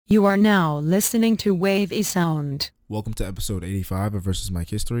You are now listening to Wave A Sound. Welcome to episode 85 of Versus Mike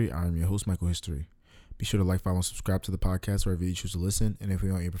History. I am your host, Michael History. Be sure to like, follow, and subscribe to the podcast wherever you choose to listen. And if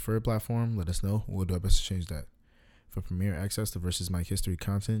you're on your preferred platform, let us know. We'll do our best to change that. For premier access to Versus Mike History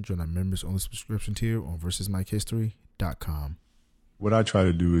content, join our members-only subscription tier on versusmikehistory.com. What I try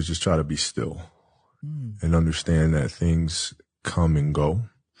to do is just try to be still and understand that things come and go.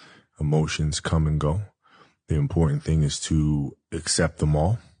 Emotions come and go. The important thing is to accept them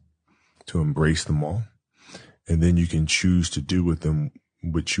all, to embrace them all, and then you can choose to do with them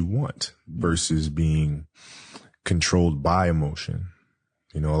what you want versus being controlled by emotion.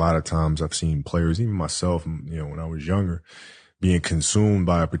 You know, a lot of times I've seen players, even myself, you know, when I was younger, being consumed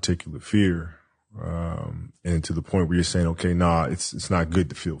by a particular fear, and to the point where you're saying, okay, nah, it's not good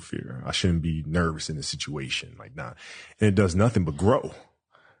to feel fear. I shouldn't be nervous in a situation like that. And it does nothing but grow.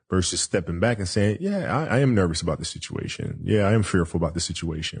 Versus stepping back and saying, yeah, I am nervous about the situation. Yeah, I am fearful about the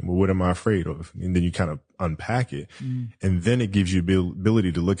situation. Well, what am I afraid of? And then you kind of unpack it. And then it gives you the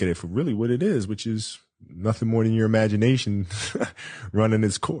ability to look at it for really what it is, which is nothing more than your imagination running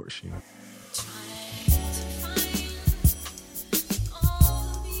its course, you know.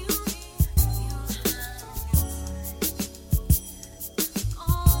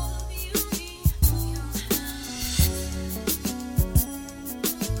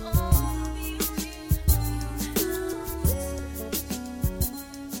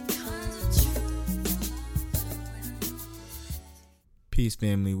 Peace,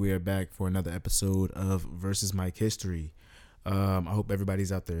 family. We are back for another episode of Versus Mike History. I hope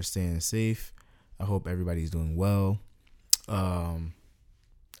everybody's out there staying safe. I hope everybody's doing well. I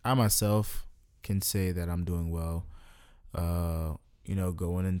myself can say that I'm doing well. You know,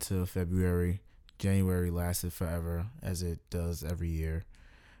 going into February, January lasted forever, as it does every year.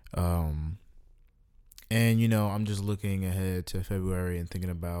 And, you know, I'm just looking ahead to February and thinking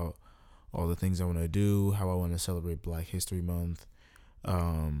about all the things I want to do, how I want to celebrate Black History Month.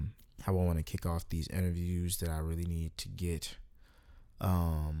 How I want to kick off these interviews that I really need to get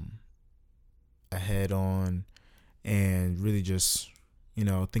ahead on, and really just, you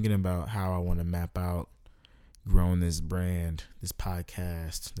know, thinking about how I want to map out growing this brand, this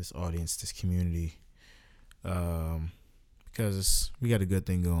podcast, this audience, this community, because we got a good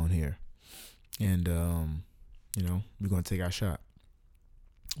thing going here, and you know, we're going to take our shot.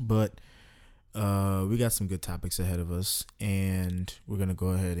 But we got some good topics ahead of us, and we're going to go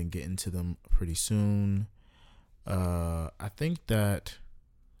ahead and get into them pretty soon. I think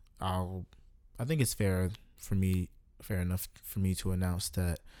it's fair enough for me to announce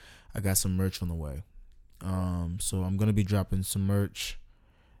that I got some merch on the way. So I'm going to be dropping some merch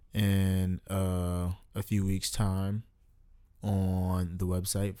in a few weeks' time on the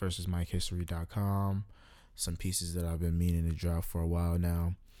website versusmikehistory.com. Some pieces that I've been meaning to drop for a while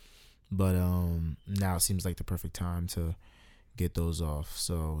now. But now it seems like the perfect time to get those off.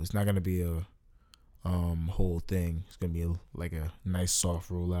 So it's not going to be a whole thing. It's going to be like a nice soft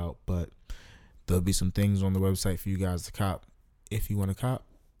rollout. But there'll be some things on the website for you guys to cop if you want to cop.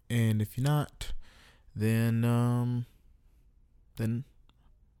 And if you're not, then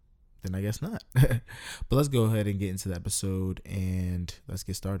I guess not. But let's go ahead and get into the episode and let's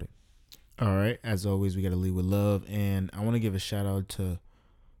get started. All right. As always, we got to lead with love. And I want to give a shout out to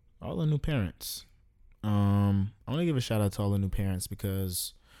all the new parents. I want to give a shout out to all the new parents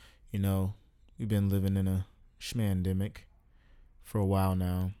because, you know, we've been living in a schmandemic for a while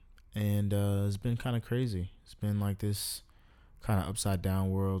now, and it's been kind of crazy. It's been like this kind of upside down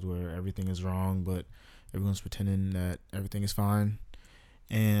world where everything is wrong, but everyone's pretending that everything is fine.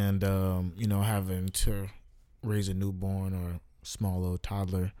 And, you know, having to raise a newborn or small little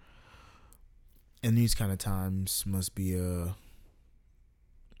toddler in these kind of times must be a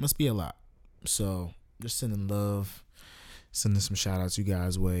lot. So just sending love, sending some shout outs you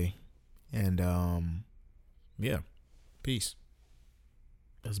guys' way, and yeah, peace.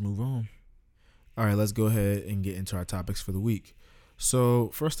 Let's move on. All right, let's go ahead and get into our topics for the week.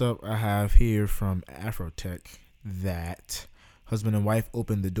 So first up, I have here from Afrotech that husband and wife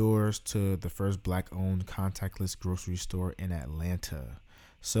opened the doors to the first Black-owned contactless grocery store in Atlanta.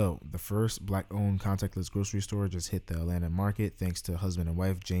 So, the first Black-owned contactless grocery store just hit the Atlanta market thanks to husband and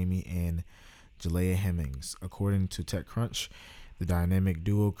wife Jamie and Jalea Hemmings. According to TechCrunch, the dynamic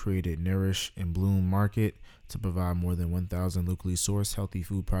duo created Nourish and Bloom Market to provide more than 1,000 locally sourced healthy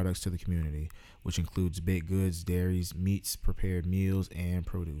food products to the community, which includes baked goods, dairies, meats, prepared meals, and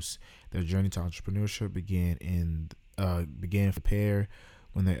produce. Their journey to entrepreneurship began for the pair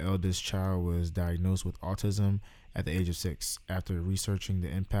when their eldest child was diagnosed with autism at the age of 6. After researching the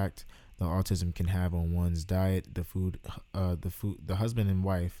impact that autism can have on one's diet, the husband and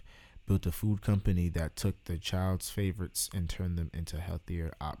wife built a food company that took the child's favorites and turned them into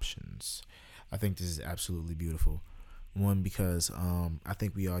healthier options. I think this is absolutely beautiful. One, because I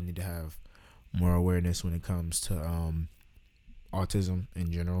think we all need to have more awareness when it comes to autism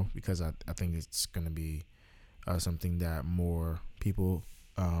in general, because I think it's going to be something that more people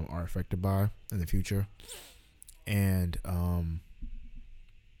are affected by in the future. And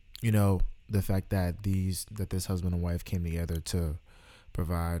the fact that this husband and wife came together to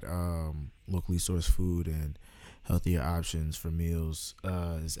provide locally sourced food and healthier options for meals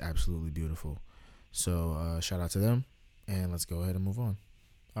is absolutely beautiful. So shout out to them, and let's go ahead and move on.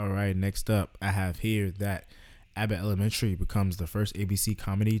 All right, next up, I have here that Abbott Elementary becomes the first ABC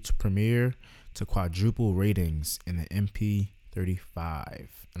comedy to premiere to quadruple ratings in the MP35.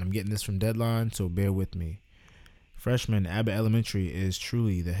 And I'm getting this from Deadline, so bear with me. Freshman Abbott Elementary is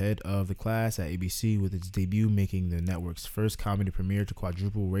truly the head of the class at ABC, with its debut making the network's first comedy premiere to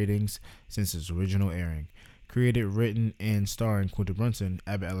quadruple ratings since its original airing. Created, written, and starring Quinta Brunson,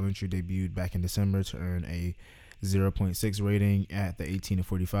 Abbott Elementary debuted back in December to earn a 0.6 rating at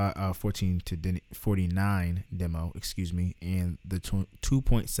the 14 to 49 demo, and the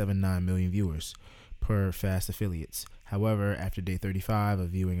 2.79 million viewers per Fast affiliates. However, after day 35 of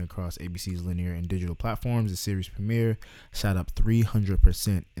viewing across ABC's linear and digital platforms, the series premiere shot up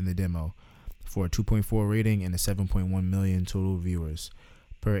 300% in the demo for a 2.4 rating and a 7.1 million total viewers.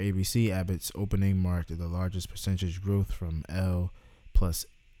 Per ABC, Abbott's opening marked the largest percentage growth from L plus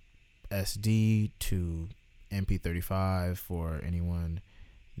SD to MP35 for any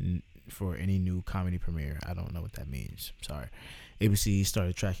new comedy premiere. I don't know what that means. Sorry. ABC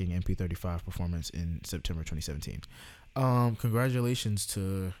started tracking MP35 performance in September 2017. Congratulations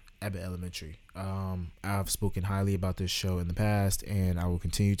to Abbott Elementary. I've spoken highly about this show in the past, and I will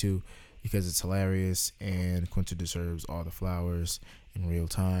continue to, because it's hilarious, and Quinta deserves all the flowers in real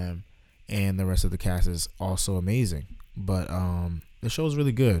time, and the rest of the cast is also amazing. But the show is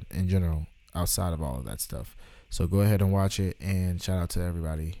really good in general, outside of all of that stuff. So go ahead and watch it, and shout out to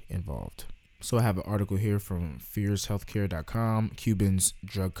everybody involved. So I have an article here from FierceHealthcare.com. Cuban's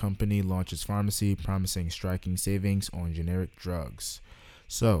drug company launches pharmacy, promising striking savings on generic drugs.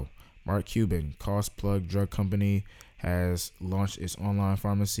 So Mark Cuban, cost plug drug company, has launched its online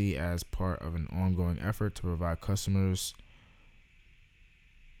pharmacy as part of an ongoing effort to provide customers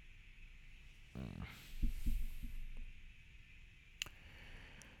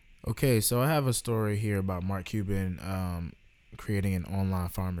Okay, so I have a story here about Mark Cuban creating an online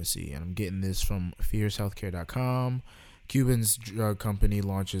pharmacy, and I'm getting this from FierceHealthcare.com. Cuban's drug company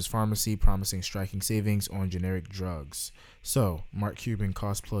launches pharmacy, promising striking savings on generic drugs. So, Mark Cuban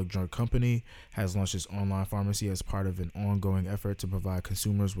Cost Plug Drug Company has launched its online pharmacy as part of an ongoing effort to provide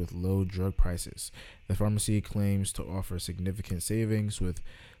consumers with low drug prices. The pharmacy claims to offer significant savings, with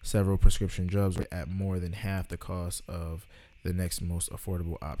several prescription drugs at more than half the cost of the next most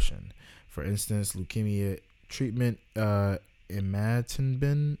affordable option. For instance, leukemia treatment, imatinib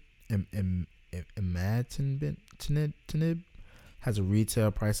has a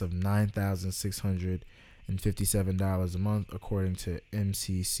retail price of $9,657 a month, according to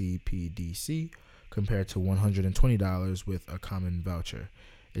MCCPDC, compared to $120 with a common voucher.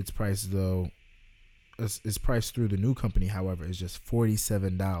 Its price through the new company, however, is just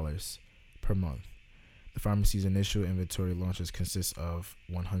 $47 per month. The pharmacy's initial inventory launches consists of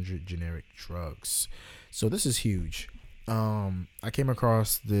 100 generic drugs. So this is huge. I came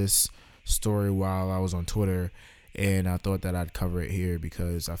across this story while I was on Twitter, and I thought that I'd cover it here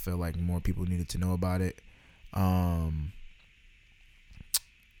because I feel like more people needed to know about it.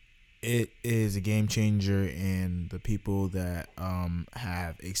 It is a game changer, and the people that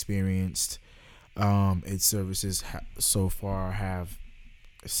have experienced its services so far have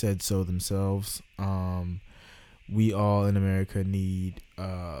said so themselves. We all in America need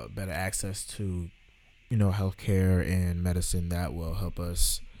better access to healthcare and medicine that will help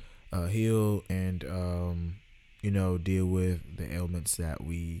us heal and deal with the ailments that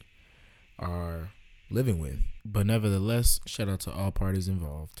we are living with. But nevertheless, shout out to all parties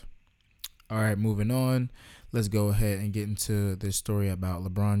involved. All right, moving on. Let's go ahead and get into this story about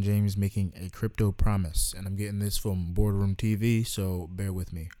LeBron James making a crypto promise. And I'm getting this from Boardroom TV, so bear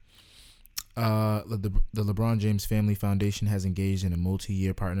with me. The LeBron James Family Foundation has engaged in a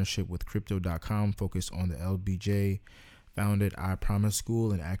multi-year partnership with Crypto.com focused on the LBJ founded I Promise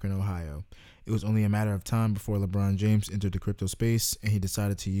School in Akron, Ohio. It was only a matter of time before LeBron James entered the crypto space, and he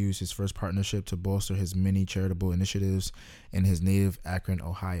decided to use his first partnership to bolster his many charitable initiatives in his native Akron,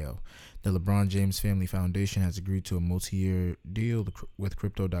 Ohio. The LeBron James Family Foundation has agreed to a multi-year deal with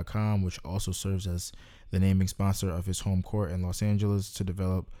Crypto.com, which also serves as the naming sponsor of his home court in Los Angeles, to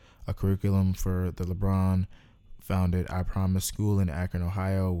develop a curriculum for the LeBron founded I Promise School in Akron,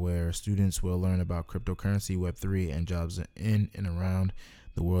 Ohio, where students will learn about cryptocurrency, Web3, and jobs in and around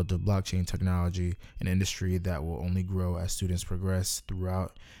the world of blockchain technology, an industry that will only grow as students progress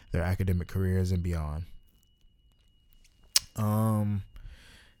throughout their academic careers and beyond.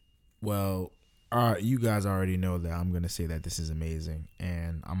 Well, you guys already know that I'm going to say that this is amazing,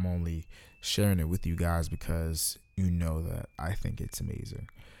 and I'm only sharing it with you guys because you know that I think it's amazing.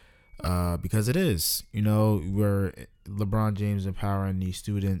 Because it is, where LeBron James empowering these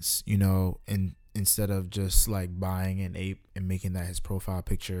students, and instead of just like buying an ape and making that his profile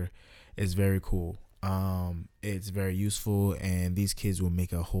picture, is very cool. It's very useful, and these kids will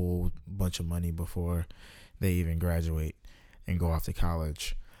make a whole bunch of money before they even graduate and go off to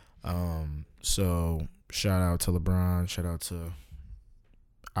college. So shout out to LeBron, shout out to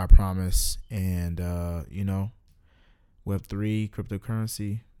I Promise, and Web3,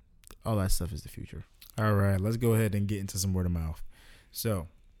 cryptocurrency, all that stuff is the future. All right, let's go ahead and get into some word of mouth. So,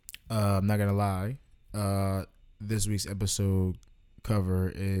 I'm not gonna lie, this week's episode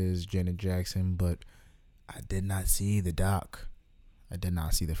cover is Janet Jackson, but I did not see the doc. I did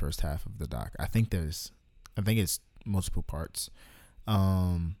not see the first half of the doc. I think it's multiple parts.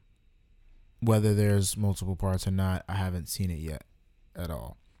 Whether there's multiple parts or not, I haven't seen it yet at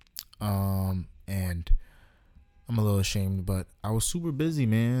all. And I'm a little ashamed, but I was super busy,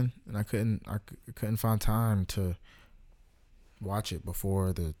 man, and I couldn't find time to watch it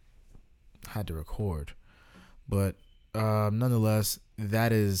before I had to record. But nonetheless,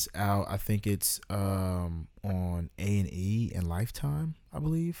 that is out. I think it's on A&E and Lifetime, I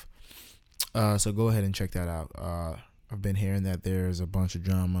believe. So go ahead and check that out. I've been hearing that there's a bunch of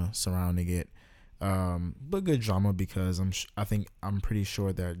drama surrounding it, but good drama because I'm pretty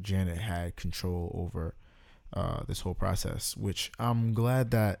sure that Janet had control over this whole process, which I'm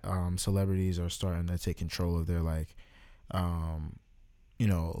glad that celebrities are starting to take control of their life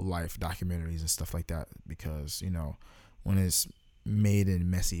documentaries and stuff like that, because when it's made in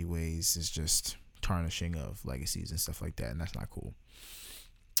messy ways, it's just tarnishing of legacies and stuff like that, and that's not cool.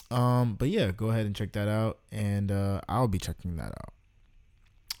 But yeah, go ahead and check that out, and I'll be checking that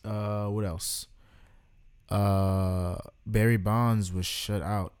out. What else? Barry Bonds was shut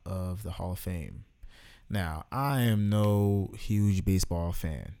out of the Hall of Fame. Now, I am no huge baseball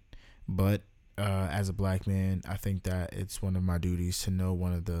fan, but as a black man, I think that it's one of my duties to know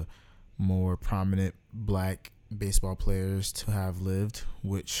one of the more prominent black baseball players to have lived,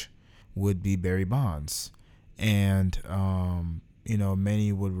 which would be Barry Bonds. And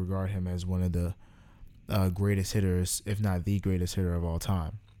many would regard him as one of the greatest hitters, if not the greatest hitter of all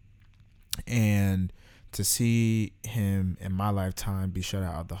time. And to see him in my lifetime be shut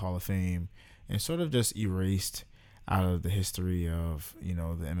out of the Hall of Fame and sort of just erased out of the history of, the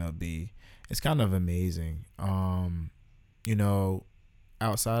MLB, it's kind of amazing.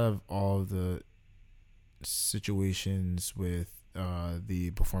 Outside of all the situations with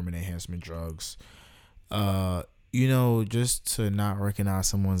the performance enhancement drugs, just to not recognize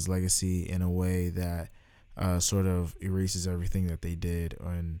someone's legacy in a way that sort of erases everything that they did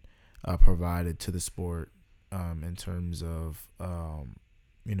and provided to the sport in terms of,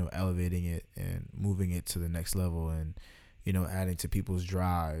 elevating it and moving it to the next level and, adding to people's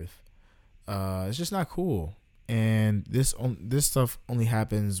drive. It's just not cool. And this stuff only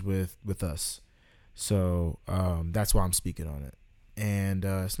happens with us. So that's why I'm speaking on it. And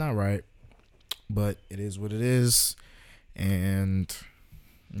it's not right, but it is what it is. And,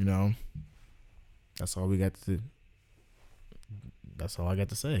 that's all we got to do. That's all I got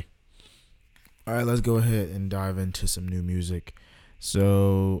to say. All right, let's go ahead and dive into some new music.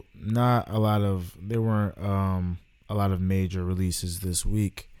 So there weren't a lot of major releases this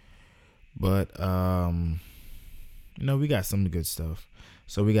week, but we got some good stuff.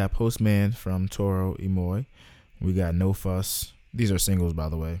 So we got Postman from Toro y Moi. We got No Fuss. These are singles, by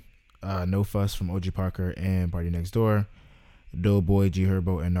the way. No Fuss from OG Parker and Party Next Door. Doughboy, G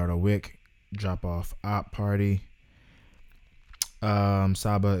Herbo, and Nardo Wick. Drop Off Op Party.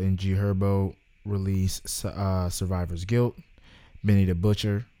 Saba and G Herbo release Survivor's Guilt. Benny the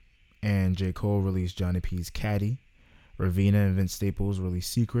Butcher and J. Cole release Johnny P's Caddy. Ravina and Vince Staples release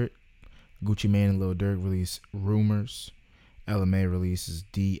Secret. Gucci Mane and Lil Durk release Rumors. LMA releases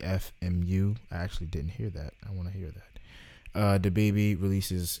DFMU. I actually didn't hear that. I want to hear that. The Baby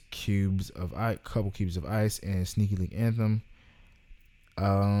releases couple cubes of ice and Sneaky Link Anthem.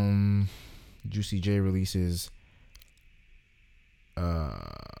 Juicy J releases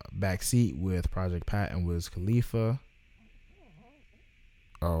Backseat with Project Pat and Wiz Khalifa.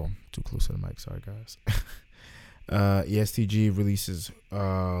 Oh, too close to the mic. Sorry, guys. ESTG releases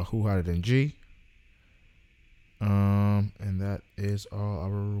Who Hotter Than G. And that is all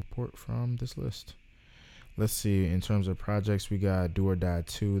our report from this list. Let's see. In terms of projects, we got Do or Die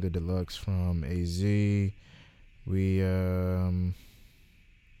 2, the deluxe from AZ. We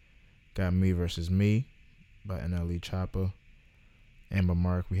got Me Versus Me by NLE Choppa. Amber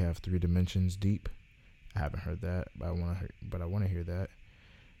Mark, we have 3 Dimensions Deep. I haven't heard that, but I want to hear that.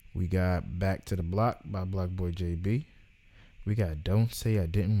 We got Back to the Block by Blockboy JB. We got Don't Say I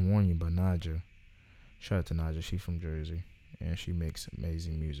Didn't Warn You by Naja. Shout out to Naja. She's from Jersey, and she makes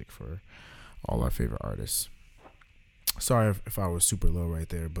amazing music for all our favorite artists. Sorry if I was super low right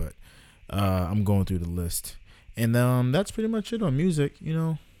there, but I'm going through the list, and that's pretty much it on music. You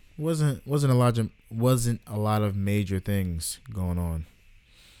know, wasn't a lot of major things going on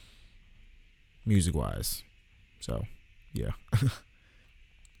music wise. So yeah.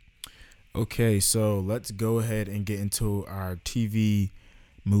 Okay, so let's go ahead and get into our TV,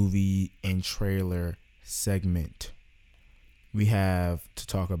 movie, and trailer segment. We have to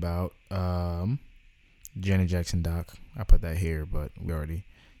talk about Janet Jackson doc. I put that here, but we already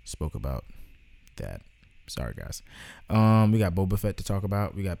spoke about that. Sorry, guys. We got Boba Fett to talk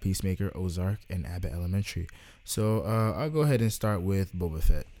about. We got Peacemaker, Ozark, and Abbott Elementary. So I'll go ahead and start with Boba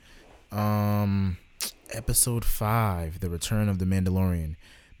Fett. Episode 5, The Return of the Mandalorian.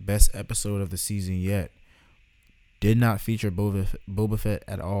 Best episode of the season yet. Did not feature Boba Fett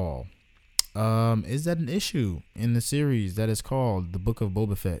at all. Is that an issue in the series that is called The Book of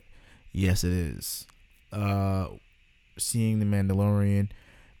Boba Fett? Yes, it is. Seeing the Mandalorian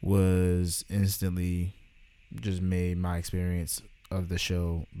was instantly just made my experience of the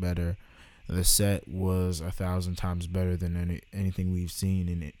show better. The set was 1,000 times better than anything we've seen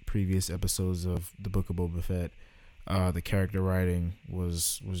in previous episodes of The Book of Boba Fett. The character writing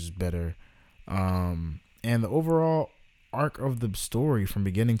was better. And the overall arc of the story from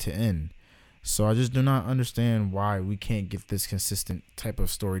beginning to end. So I just do not understand why we can't get this consistent type of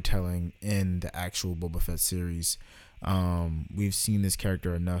storytelling in the actual Boba Fett series. We've seen this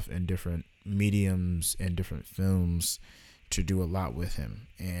character enough in different mediums and different films to do a lot with him.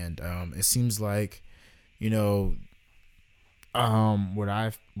 And it seems like, you know, what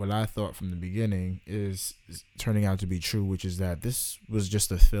I thought from the beginning is turning out to be true, which is that this was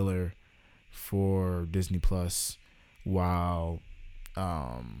just a filler for Disney Plus while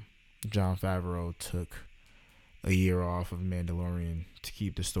Jon Favreau took a year off of Mandalorian to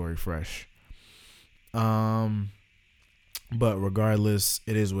keep the story fresh. But regardless,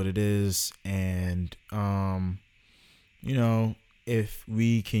 it is what it is, and you know, if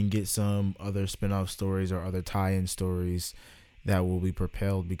we can get some other spin-off stories or other tie-in stories that will be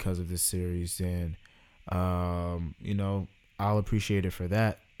propelled because of this series, then you know, I'll appreciate it for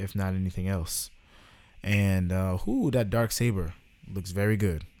that, if not anything else. And that Darksaber looks very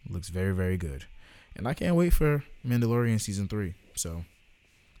good. Looks very, very good. And I can't wait for Mandalorian season 3. So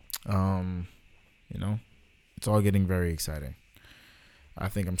you know, it's all getting very exciting. I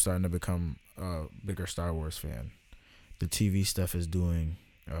think I'm starting to become a bigger Star Wars fan. The TV stuff is doing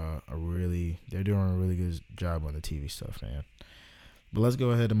they're doing a really good job on the TV stuff, man. But let's go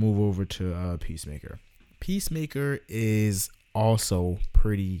ahead and move over to Peacemaker. Peacemaker is also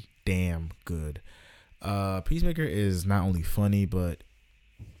pretty damn good. Peacemaker is not only funny, but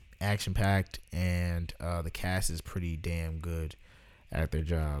action-packed, and the cast is pretty damn good at their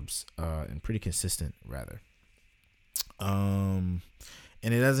jobs, and pretty consistent, rather. And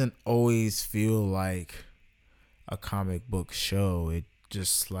it doesn't always feel like a comic book show. It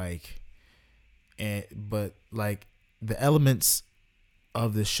just but the elements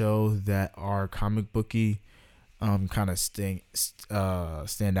of the show that are comic booky kind of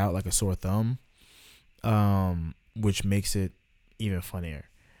stand out like a sore thumb, which makes it even funnier.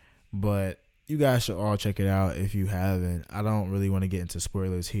 But you guys should all check it out if you haven't. I don't really want to get into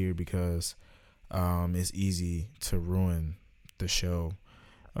spoilers here because it's easy to ruin the show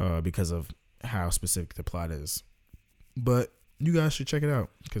because of how specific the plot is. But you guys should check it out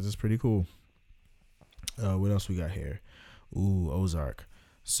because it's pretty cool. What else we got here? Ozark.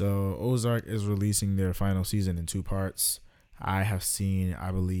 So Ozark is releasing their final season in 2 parts. I have seen,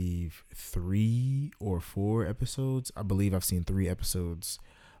 I believe, 3 or 4 episodes. I believe I've seen 3 episodes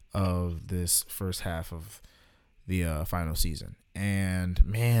of this first half of the final season. And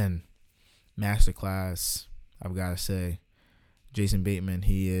man, masterclass, I've got to say. Jason Bateman,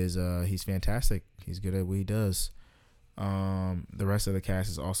 he's fantastic. He's good at what he does. The rest of the cast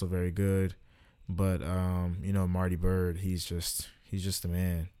is also very good, but Marty Byrde, he's just the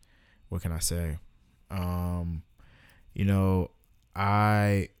man. What can I say?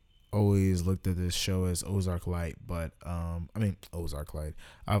 I always looked at this show as Ozark Light, but Ozark Light.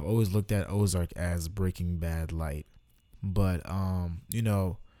 I've always looked at Ozark as Breaking Bad Light, but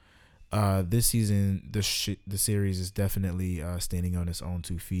this season the series is definitely standing on its own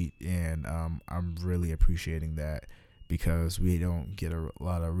 2 feet, and I'm really appreciating that, because we don't get a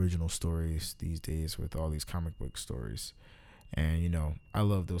lot of original stories these days with all these comic book stories. And I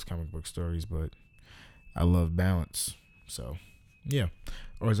love those comic book stories, but I love balance. So yeah,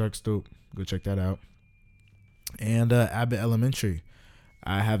 Ozark's dope. Go check that out. And Abbott Elementary.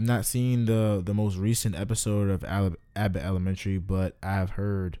 I have not seen the most recent episode of Abbott Elementary, but I've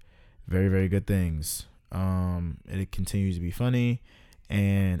heard very, very good things. It continues to be funny,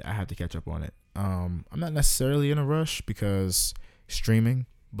 and I have to catch up on it. I'm not necessarily in a rush because streaming,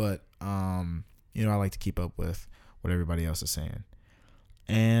 but I like to keep up with what everybody else is saying.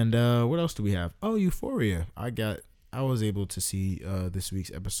 And what else do we have? Oh, Euphoria. I was able to see this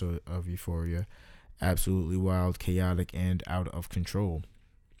week's episode of Euphoria. Absolutely wild, chaotic, and out of control.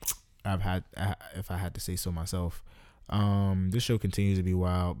 If I had to say so myself. This show continues to be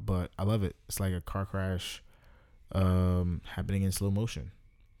wild, but I love it. It's like a car crash happening in slow motion,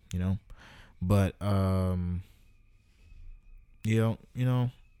 But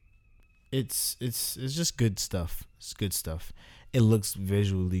it's just good stuff. It's good stuff. It looks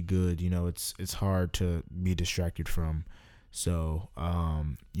visually good, it's hard to be distracted from. So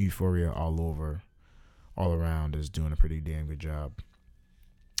Euphoria all around is doing a pretty damn good job.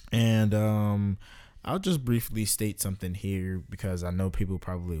 And I'll just briefly state something here, because I know people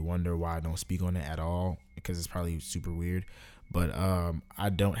probably wonder why I don't speak on it at all, because it's probably super weird. But I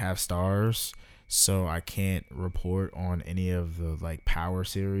don't have stars, so I can't report on any of the Power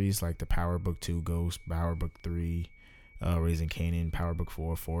series, like the Power Book 2 Ghost, Power Book 3 Raising Kanan, Power Book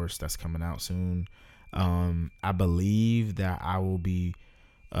 4 Force, that's coming out soon. I believe that I will be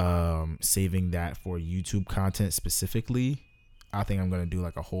saving that for YouTube content specifically. I think I'm going to do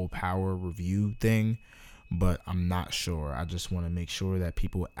a whole Power review thing, but I'm not sure. I just want to make sure that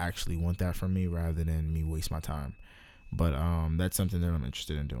people actually want that from me rather than me waste my time. But that's something that I'm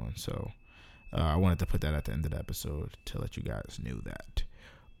interested in doing. So I wanted to put that at the end of the episode to let you guys know that.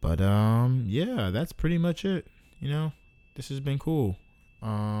 But yeah, that's pretty much it. This has been cool.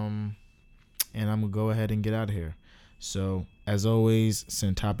 And I'm going to go ahead and get out of here. So, as always,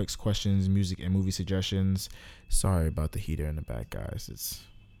 send topics, questions, music, and movie suggestions. Sorry about the heater in the back, guys.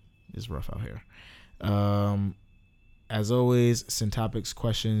 It's rough out here. As always, send topics,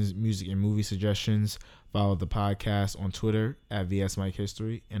 questions, music, and movie suggestions. Follow the podcast on Twitter at VS Mike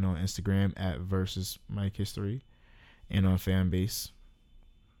History, and on Instagram at Versus Mike History, and on Fanbase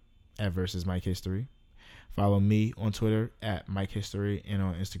at Versus Mike History. Follow me on Twitter at Mike History, and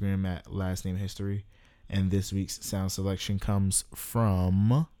on Instagram at Last Name History. And this week's sound selection comes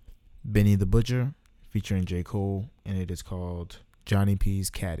from Benny the Butcher, featuring J. Cole, and it is called Johnny P's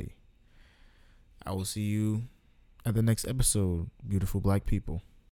Caddy. I will see you at the next episode, beautiful black people.